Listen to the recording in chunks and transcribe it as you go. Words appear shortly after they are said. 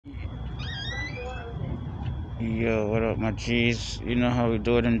Yo, what up, my G's? You know how we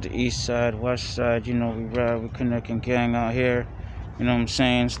do it in the east side, west side. You know, we ride, we connect and gang out here. You know what I'm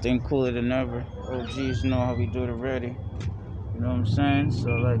saying? Staying cooler than ever. OGs know how we do it already. You know what I'm saying? So,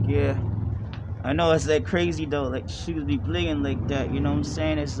 like, yeah. I know it's like crazy though, like shoes be blinging like that. You know what I'm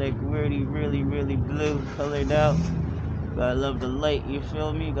saying? It's like really, really, really blue, colored out. But I love the light, you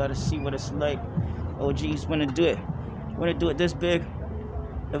feel me? Gotta see what it's like. OGs wouldn't do it this big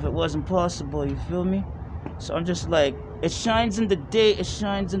if it wasn't possible, you feel me? So I'm just like, it shines in the day, it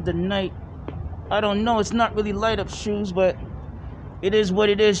shines in the night. I don't know, it's not really light up shoes, but it is what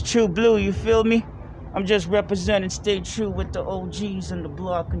it is, true blue, you feel me? I'm just representing, stay true with the OGs and the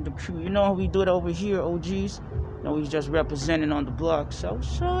block and the crew. You know how we do it over here, OGs? You know, we just representing on the block,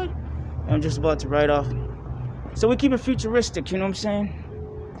 Southside. And I'm just about to ride off. So we keep it futuristic, you know what I'm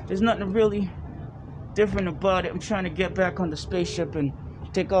saying? There's nothing really different about it. I'm trying to get back on the spaceship and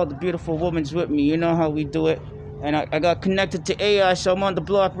take all the beautiful women with me. You know how we do it. And I got connected to AI, so I'm on the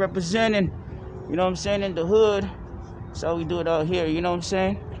block representing, you know what I'm saying, in the hood. That's how we do it out here, you know what I'm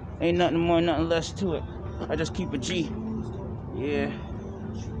saying? Ain't nothing more, nothing less to it. I just keep a G. Yeah,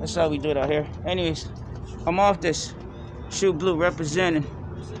 that's how we do it out here. Anyways, I'm off this. Shoe blue representing.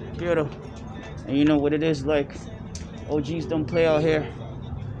 Beautiful. And you know what it is like. OGs don't play out here.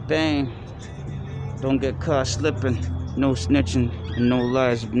 Bang. Don't get caught slipping. No snitching and no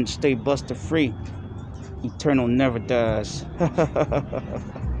lies. Stay buster free. Eternal never dies.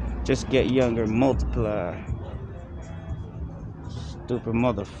 Just get younger, multiply. Stupid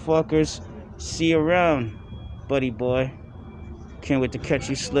motherfuckers. See you around, buddy boy. Can't wait to catch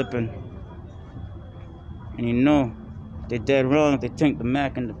you slipping. And you know, they're dead wrong if they think the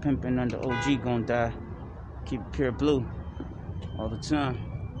Mac and the pimpin' and the OG gon' die. Keep it pure blue all the time.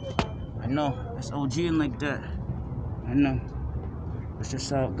 I know, it's OGing like that. I know. That's just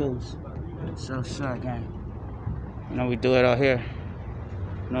how it goes. Southside gang. You know we do it out here.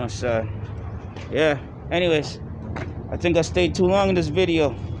 North side. Yeah. Anyways, I think I stayed too long in this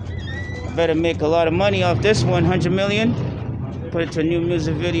video. I better make a lot of money off this one, 100 million. Put it to a new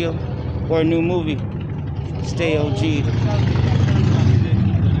music video or a new movie. Stay OG'd.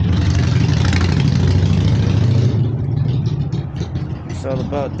 It's all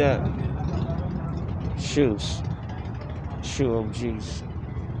about that. Shoes. Shoe OGs.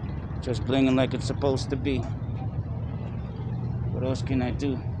 Just blinging like it's supposed to be. What else can I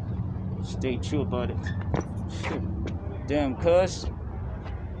do? Stay true about it. Shit. Damn, cuz.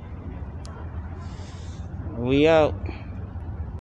 We out.